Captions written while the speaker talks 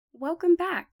welcome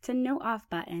back to No Off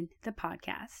Button, the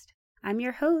podcast. I'm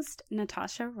your host,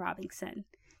 Natasha Robinson.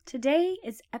 Today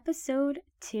is Episode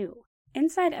 2.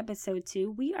 Inside Episode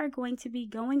 2, we are going to be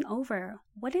going over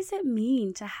what does it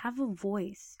mean to have a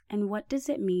voice and what does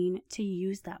it mean to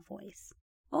use that voice.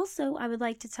 Also, I would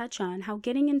like to touch on how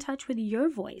getting in touch with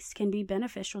your voice can be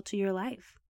beneficial to your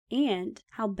life and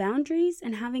how boundaries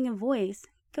and having a voice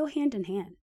go hand in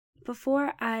hand.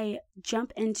 Before I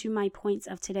jump into my points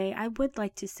of today, I would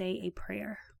like to say a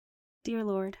prayer. Dear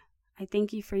Lord, I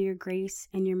thank you for your grace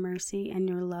and your mercy and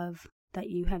your love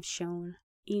that you have shown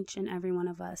each and every one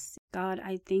of us. God,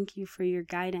 I thank you for your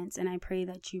guidance, and I pray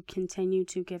that you continue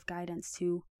to give guidance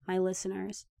to my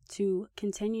listeners, to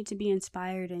continue to be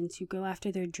inspired and to go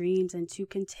after their dreams and to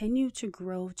continue to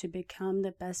grow to become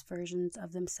the best versions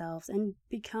of themselves and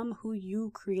become who you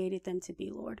created them to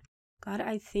be, Lord. God,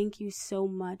 I thank you so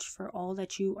much for all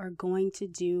that you are going to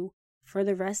do for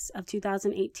the rest of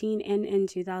 2018 and in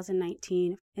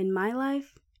 2019 in my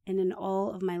life and in all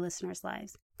of my listeners'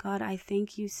 lives. God, I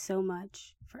thank you so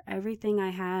much for everything I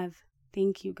have.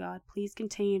 Thank you, God. Please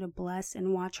continue to bless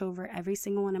and watch over every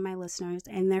single one of my listeners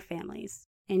and their families.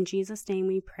 In Jesus' name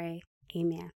we pray.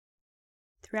 Amen.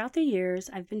 Throughout the years,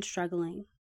 I've been struggling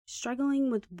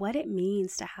with what it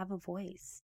means to have a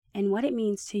voice and what it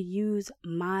means to use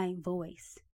my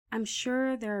voice. I'm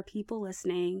sure there are people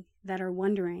listening that are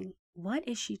wondering, what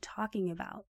is she talking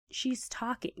about? She's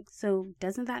talking, so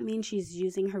doesn't that mean she's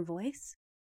using her voice?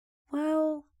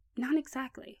 Well, not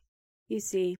exactly. You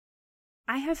see,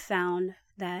 I have found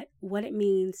that what it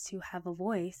means to have a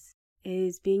voice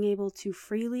is being able to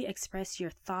freely express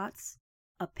your thoughts,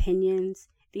 opinions,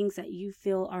 things that you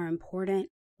feel are important,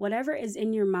 whatever is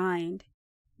in your mind,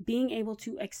 being able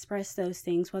to express those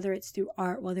things, whether it's through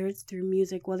art, whether it's through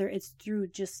music, whether it's through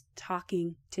just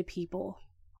talking to people.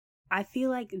 I feel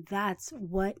like that's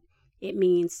what it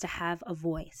means to have a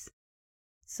voice.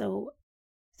 So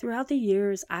throughout the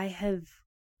years, I have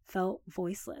felt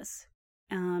voiceless.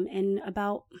 And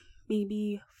about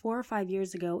maybe 4 or 5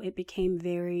 years ago, it became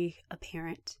very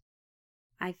apparent.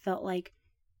 I felt like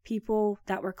people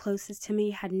that were closest to me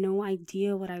had no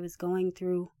idea what I was going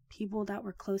through. People that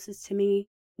were closest to me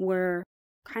were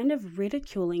kind of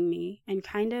ridiculing me and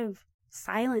kind of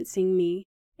silencing me.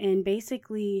 And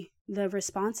basically, the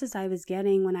responses I was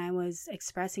getting when I was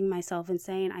expressing myself and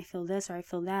saying, I feel this or I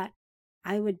feel that,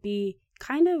 I would be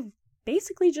kind of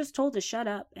basically just told to shut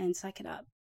up and suck it up.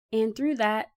 And through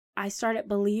that, I started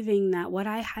believing that what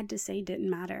I had to say didn't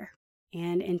matter.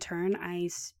 And in turn, I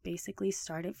basically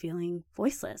started feeling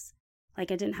voiceless.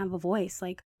 Like I didn't have a voice.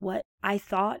 Like what I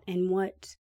thought and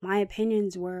what my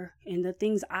opinions were and the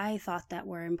things I thought that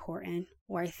were important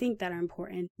or I think that are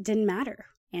important didn't matter.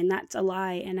 And that's a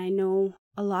lie. And I know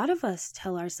a lot of us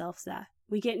tell ourselves that.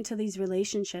 We get into these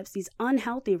relationships, these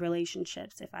unhealthy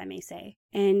relationships, if I may say.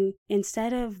 And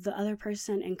instead of the other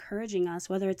person encouraging us,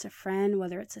 whether it's a friend,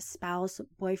 whether it's a spouse,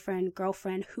 boyfriend,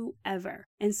 girlfriend, whoever,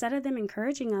 instead of them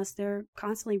encouraging us, they're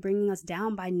constantly bringing us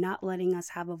down by not letting us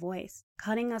have a voice,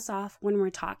 cutting us off when we're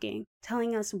talking,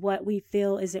 telling us what we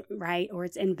feel isn't right or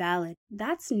it's invalid.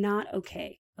 That's not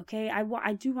okay. Okay,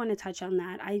 I do want to touch on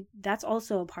that. That's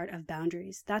also a part of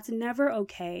boundaries. That's never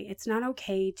okay. It's not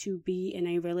okay to be in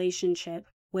a relationship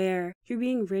where you're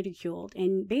being ridiculed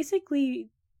and basically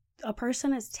a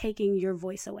person is taking your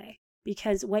voice away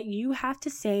because what you have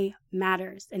to say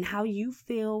matters and how you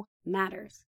feel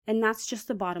matters. And that's just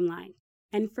the bottom line.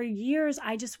 And for years,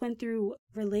 I just went through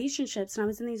relationships and I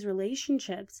was in these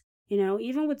relationships,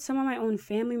 even with some of my own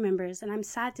family members. And I'm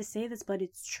sad to say this, but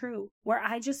it's true, where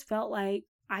I just felt like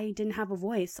I didn't have a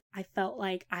voice. I felt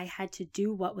like I had to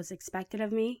do what was expected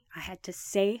of me. I had to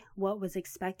say what was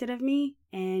expected of me,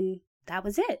 and that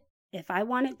was it. If I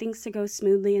wanted things to go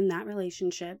smoothly in that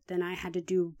relationship, then I had to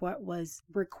do what was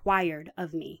required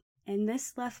of me. And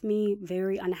this left me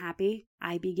very unhappy.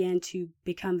 I began to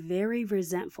become very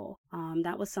resentful.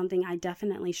 That was something I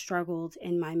definitely struggled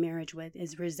in my marriage with,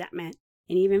 is resentment.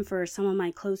 And even for some of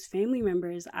my close family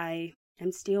members, I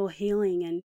am still healing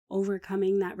and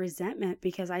overcoming that resentment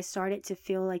because I started to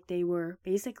feel like they were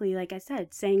basically, like I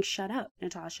said, saying, shut up,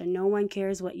 Natasha. No one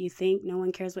cares what you think. No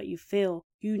one cares what you feel.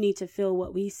 You need to feel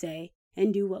what we say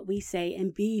and do what we say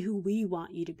and be who we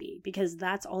want you to be because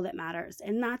that's all that matters.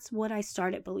 And that's what I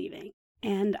started believing.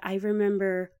 And I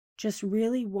remember just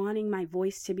really wanting my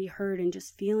voice to be heard and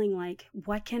just feeling like,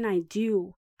 what can I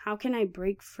do? How can I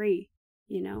break free?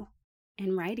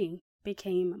 And writing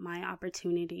became my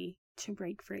opportunity to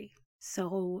break free.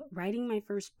 So writing my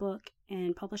first book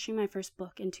and publishing my first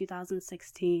book in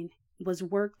 2016 was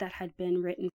work that had been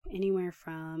written anywhere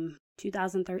from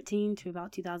 2013 to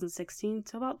about 2016,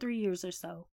 so about 3 years or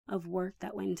so. of work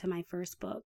that went into my first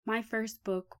book. My first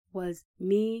book was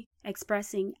me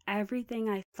expressing everything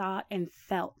I thought and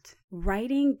felt.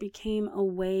 Writing became a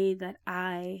way that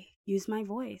I used my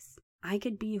voice. I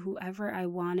could be whoever I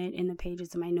wanted in the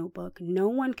pages of my notebook. No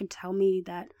one could tell me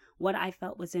that what I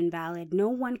felt was invalid. No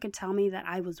one could tell me that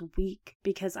I was weak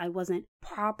because I wasn't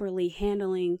properly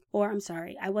handling,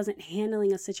 I wasn't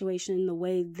handling a situation the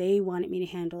way they wanted me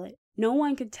to handle it. No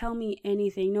one could tell me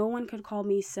anything. No one could call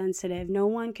me sensitive. No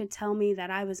one could tell me that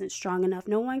I wasn't strong enough.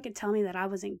 No one could tell me that I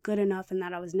wasn't good enough and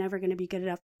that I was never going to be good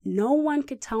enough. No one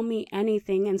could tell me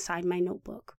anything inside my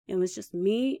notebook. It was just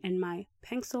me and my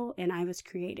pencil, and I was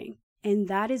creating. And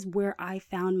that is where I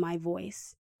found my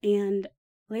voice. And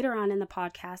later on in the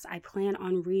podcast, I plan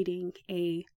on reading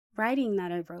a writing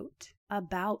that I wrote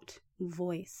about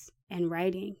voice and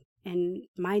writing and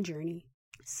my journey.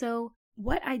 So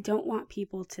what I don't want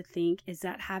people to think is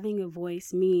that having a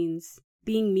voice means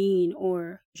being mean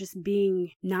or just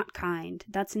being not kind.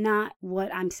 That's not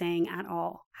what I'm saying at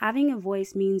all. Having a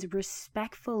voice means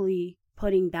respectfully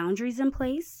putting boundaries in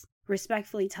place,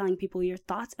 respectfully telling people your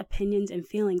thoughts, opinions, and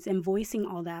feelings, and voicing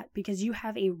all that because you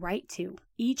have a right to.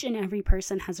 Each and every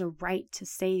person has a right to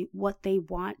say what they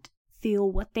want,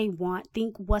 feel what they want,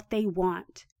 think what they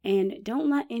want, and don't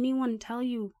let anyone tell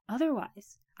you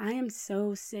otherwise. I am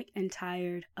so sick and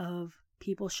tired of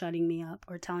people shutting me up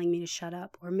or telling me to shut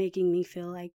up or making me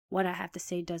feel like what I have to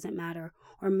say doesn't matter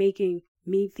or making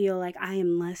me feel like I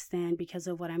am less than because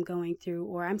of what I'm going through,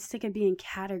 or I'm sick of being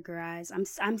categorized.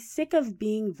 I'm sick of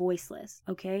being voiceless,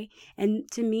 okay? And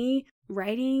to me,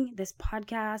 writing this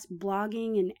podcast,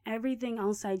 blogging, and everything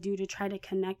else I do to try to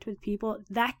connect with people,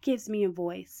 that gives me a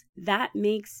voice. That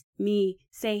makes me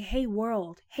say, hey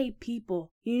world, hey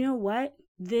people, you know what?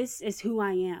 This is who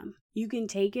I am. You can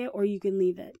take it or you can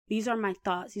leave it. These are my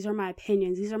thoughts. These are my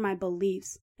opinions. These are my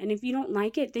beliefs. And if you don't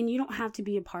like it, then you don't have to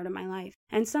be a part of my life.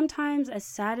 And sometimes, as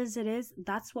sad as it is,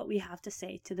 that's what we have to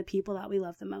say to the people that we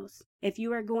love the most. If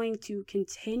you are going to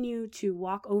continue to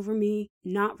walk over me,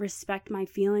 not respect my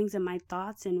feelings and my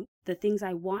thoughts and the things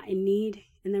I want and need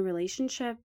in the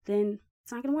relationship, then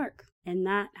it's not going to work. And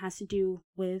that has to do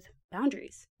with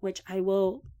boundaries, which I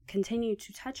will continue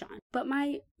to touch on. But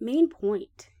my main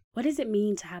point, what does it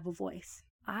mean to have a voice?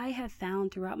 I have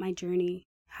found throughout my journey,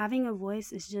 having a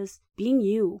voice is just being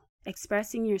you,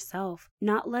 expressing yourself,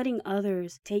 not letting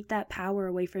others take that power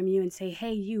away from you and say,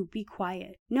 hey, you, be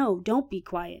quiet. No, don't be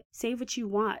quiet. Say what you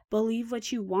want. Believe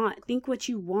what you want. Think what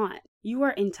you want. You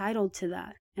are entitled to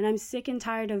that. And I'm sick and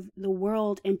tired of the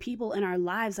world and people in our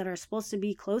lives that are supposed to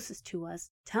be closest to us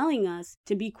telling us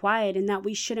to be quiet and that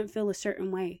we shouldn't feel a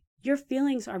certain way. Your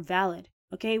feelings are valid.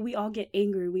 Okay, we all get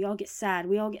angry, we all get sad,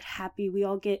 we all get happy, we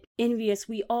all get envious,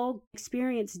 we all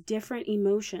experience different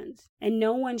emotions. And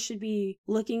no one should be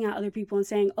looking at other people and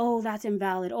saying, oh, that's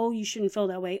invalid, oh, you shouldn't feel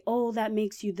that way, oh, that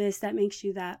makes you this, that makes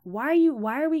you that. Why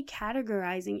are we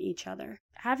categorizing each other?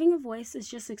 Having a voice is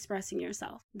just expressing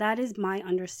yourself. That is my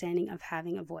understanding of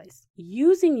having a voice.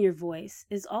 Using your voice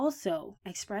is also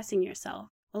expressing yourself.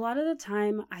 A lot of the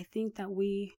time, I think that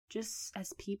we just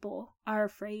as people are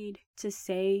afraid to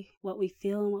say what we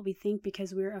feel and what we think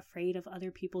because we're afraid of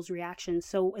other people's reactions.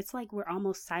 So it's like we're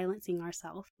almost silencing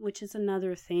ourselves, which is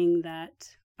another thing that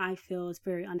I feel is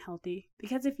very unhealthy.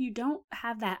 Because if you don't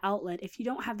have that outlet, if you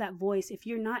don't have that voice, if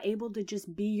you're not able to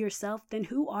just be yourself, then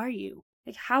who are you?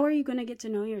 Like, how are you going to get to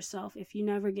know yourself if you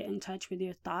never get in touch with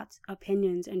your thoughts,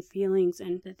 opinions, and feelings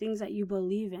and the things that you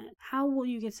believe in? How will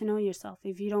you get to know yourself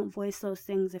if you don't voice those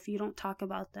things, if you don't talk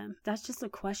about them? That's just a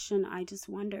question I just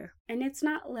wonder. And it's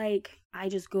not like I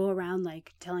just go around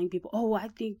like telling people, oh, I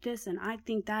think this and I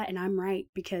think that and I'm right,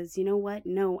 because you know what?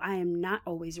 No, I am not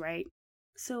always right.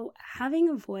 So having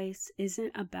a voice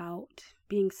isn't about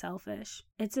being selfish.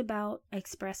 It's about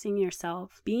expressing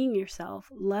yourself, being yourself,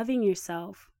 loving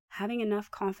yourself, having enough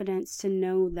confidence to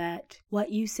know that what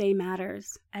you say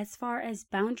matters. As far as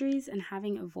boundaries and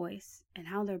having a voice and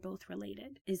how they're both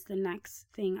related is the next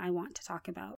thing I want to talk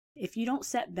about. If you don't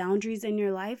set boundaries in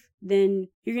your life, then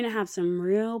you're going to have some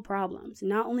real problems,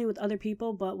 not only with other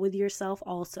people, but with yourself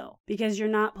also. Because you're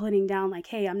not putting down like,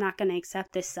 hey, I'm not going to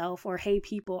accept this self, or hey,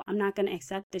 people, I'm not going to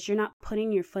accept this. You're not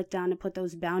putting your foot down to put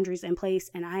those boundaries in place.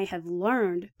 And I have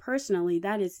learned personally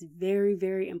that is very,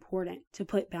 very important to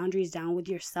put boundaries down with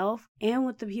yourself and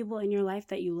with the people in your life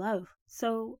that you love.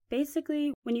 So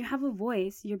basically, when you have a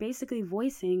voice, you're basically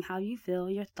voicing how you feel,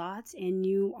 your thoughts, and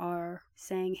you are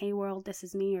saying, hey world, this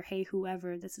is me, or hey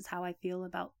whoever, this is how I feel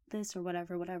about this, or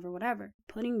whatever.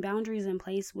 Putting boundaries in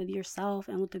place with yourself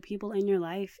and with the people in your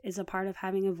life is a part of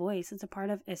having a voice. It's a part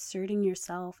of asserting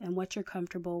yourself and what you're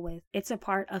comfortable with. It's a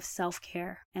part of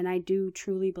self-care, and I do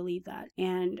truly believe that.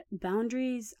 And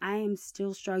boundaries, I am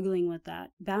still struggling with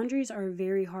that. Boundaries are a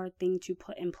very hard thing to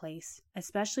put in place,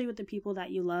 especially with the people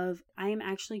that you love. I am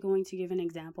actually going to give an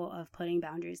example of putting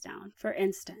boundaries down. For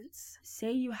instance,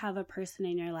 say you have a person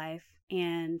in your life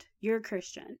and you're a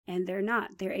Christian and they're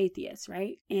not, they're atheists,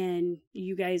 right? And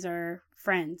you guys are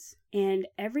friends. And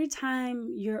every time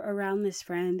you're around this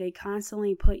friend, they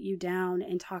constantly put you down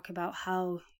and talk about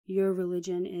how your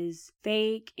religion is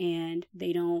fake and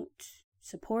they don't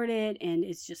support it and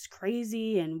it's just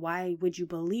crazy and why would you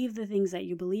believe the things that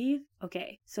you believe?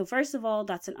 Okay, so first of all,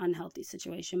 that's an unhealthy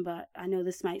situation, but I know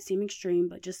this might seem extreme,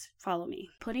 but just follow me.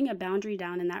 Putting a boundary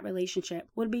down in that relationship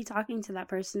would be talking to that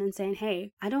person and saying,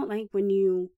 hey, I don't like when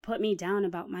you put me down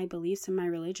about my beliefs and my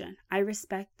religion. I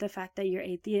respect the fact that you're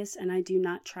atheist and I do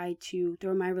not try to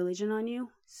throw my religion on you.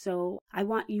 So I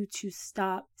want you to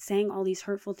stop saying all these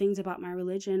hurtful things about my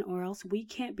religion or else we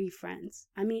can't be friends.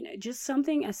 I mean, just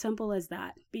something as simple as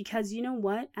that. Because you know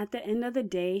what? At the end of the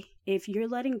day, if you're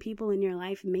letting people in your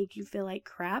life make you feel like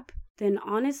crap, then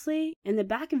honestly, in the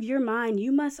back of your mind,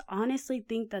 you must honestly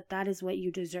think that that is what you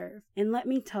deserve. And let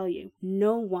me tell you,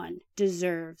 no one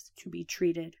deserves to be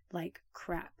treated like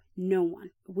crap. No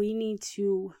one. We need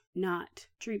to not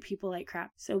treat people like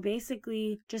crap. So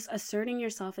basically, just asserting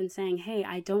yourself and saying, hey,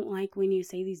 I don't like when you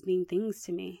say these mean things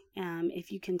to me.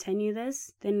 If you continue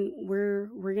this, then we're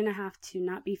gonna have to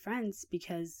not be friends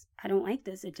because I don't like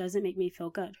this. It doesn't make me feel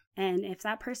good. And if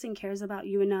that person cares about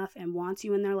you enough and wants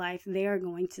you in their life, they are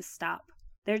going to stop.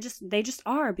 They just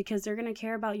are, because they're going to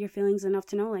care about your feelings enough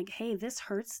to know like, hey, this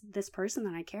hurts this person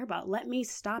that I care about. Let me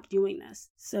stop doing this.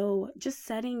 So just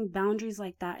setting boundaries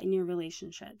like that in your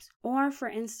relationships. Or for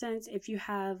instance, if you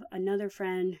have another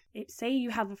friend, say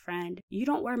you have a friend, you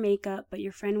don't wear makeup, but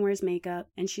your friend wears makeup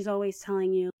and she's always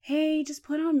telling you, hey, just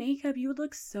put on makeup. You would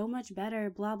look so much better,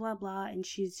 blah, blah, blah. And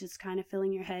she's just kind of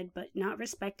filling your head, but not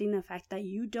respecting the fact that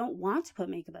you don't want to put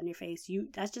makeup on your face.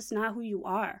 That's just not who you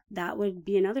are. That would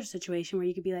be another situation where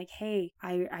you could be like, hey,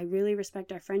 I really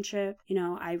respect our friendship. You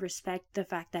know, I respect the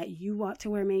fact that you want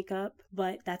to wear makeup,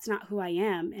 but that's not who I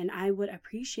am. And I would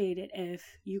appreciate it if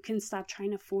you can stop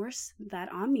trying to force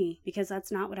that on me, because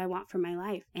that's not what I want for my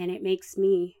life. And it makes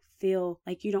me feel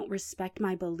like you don't respect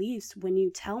my beliefs when you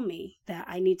tell me that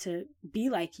I need to be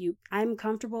like you. I'm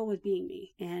comfortable with being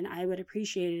me, and I would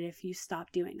appreciate it if you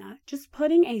stop doing that. Just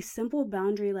putting a simple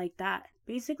boundary like that.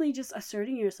 Basically just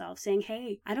asserting yourself, saying,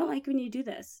 hey, I don't like when you do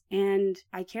this, and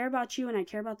I care about you and I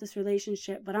care about this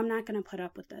relationship, but I'm not going to put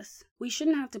up with this. We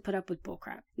shouldn't have to put up with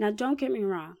bullcrap. Now, don't get me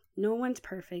wrong. No one's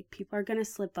perfect. People are going to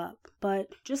slip up. But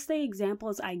just the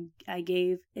examples I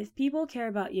gave, if people care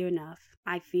about you enough,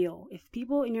 I feel, if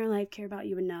people in your life care about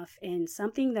you enough and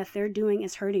something that they're doing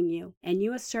is hurting you, and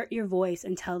you assert your voice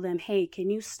and tell them, hey,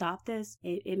 can you stop this?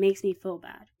 It makes me feel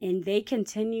bad. And they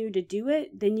continue to do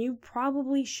it, then you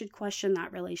probably should question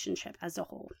that relationship as a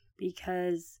whole.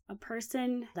 Because a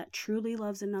person that truly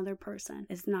loves another person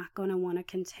is not going to want to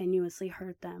continuously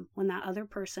hurt them when that other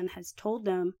person has told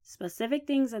them specific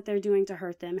things that they're doing to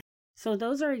hurt them. So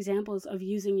those are examples of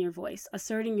using your voice,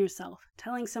 asserting yourself,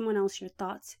 telling someone else your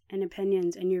thoughts and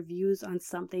opinions and your views on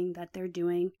something that they're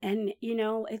doing. And, you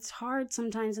know, it's hard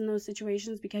sometimes in those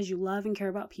situations because you love and care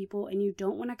about people and you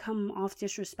don't want to come off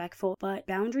disrespectful. But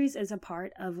boundaries is a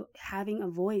part of having a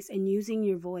voice and using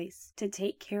your voice to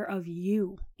take care of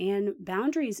you. And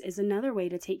boundaries is another way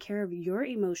to take care of your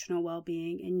emotional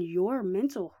well-being and your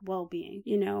mental well-being.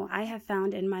 You know, I have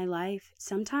found in my life,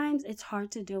 sometimes it's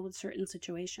hard to deal with certain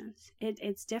situations.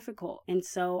 It's difficult. And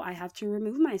so I have to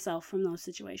remove myself from those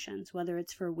situations, whether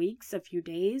it's for weeks, a few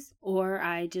days, or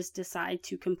I just decide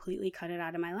to completely cut it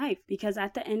out of my life. Because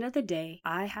at the end of the day,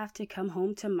 I have to come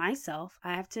home to myself.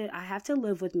 I have to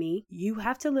live with me. You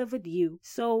have to live with you.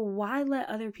 So why let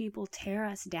other people tear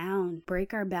us down,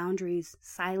 break our boundaries,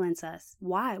 silence us?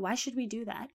 Why? Why should we do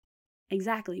that?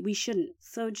 Exactly, we shouldn't.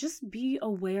 So just be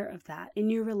aware of that in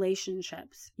your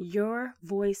relationships. Your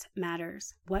voice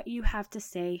matters. What you have to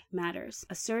say matters.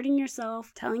 Asserting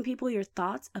yourself, telling people your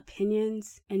thoughts,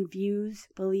 opinions, and views,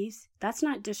 beliefs, that's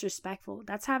not disrespectful.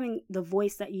 That's having the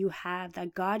voice that you have,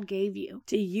 that God gave you,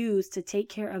 to use to take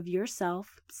care of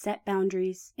yourself, set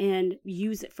boundaries, and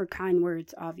use it for kind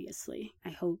words, obviously. I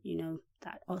hope you know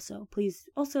that also. Please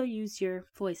also use your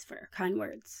voice for kind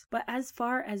words. But as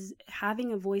far as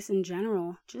having a voice in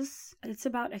general, it's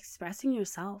about expressing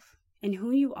yourself. and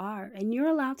who you are, and you're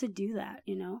allowed to do that,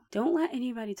 Don't let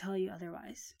anybody tell you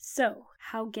otherwise. So,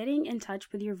 how getting in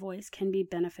touch with your voice can be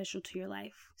beneficial to your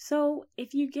life. So,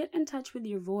 if you get in touch with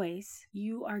your voice,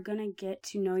 you are going to get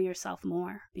to know yourself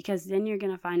more, because then you're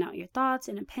going to find out your thoughts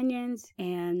and opinions,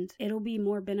 and it'll be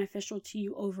more beneficial to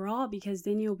you overall, because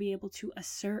then you'll be able to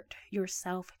assert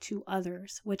yourself to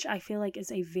others, which I feel like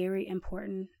is a very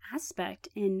important aspect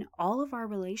in all of our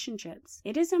relationships.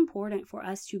 It is important for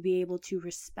us to be able to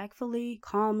respectfully,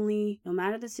 calmly, no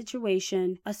matter the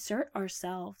situation, assert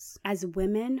ourselves as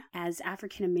women, as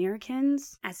African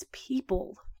Americans, as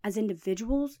people. As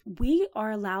individuals, we are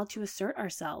allowed to assert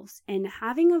ourselves, and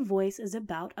having a voice is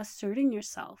about asserting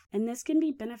yourself. And this can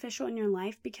be beneficial in your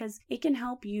life because it can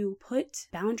help you put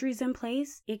boundaries in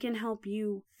place. It can help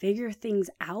you figure things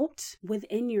out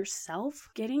within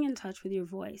yourself. Getting in touch with your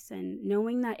voice and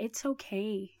knowing that it's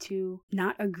okay to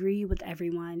not agree with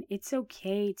everyone. It's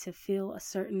okay to feel a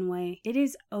certain way. It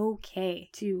is okay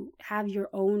to have your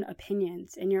own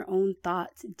opinions and your own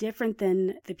thoughts different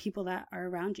than the people that are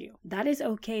around you. That is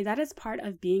okay. That is part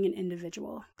of being an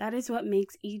individual. That is what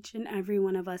makes each and every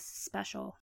one of us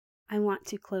special. I want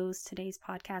to close today's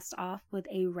podcast off with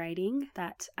a writing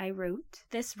that I wrote.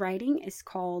 This writing is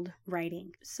called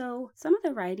Writing. So some of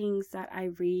the writings that I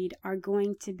read are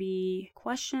going to be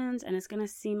questions, and it's going to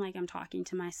seem like I'm talking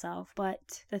to myself.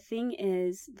 But the thing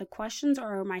is, the questions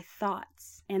are my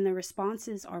thoughts, and the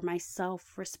responses are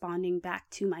myself responding back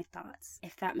to my thoughts,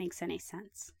 if that makes any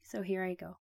sense. So here I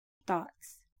go.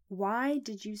 Thoughts. Why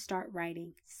did you start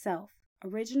writing? Self.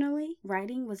 Originally,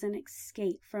 writing was an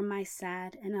escape from my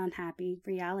sad and unhappy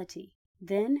reality.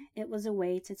 Then, it was a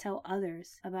way to tell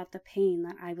others about the pain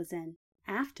that I was in.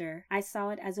 After, I saw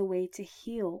it as a way to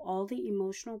heal all the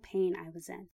emotional pain I was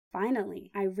in. Finally,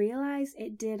 I realized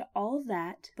it did all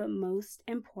that, but most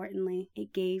importantly,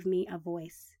 it gave me a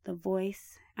voice. The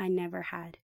voice I never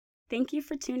had. Thank you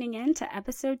for tuning in to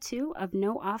episode 2 of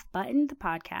No Off Button, the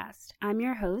podcast. I'm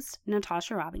your host,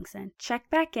 Natasha Robinson. Check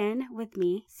back in with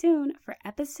me soon for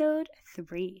episode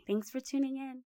 3. Thanks for tuning in.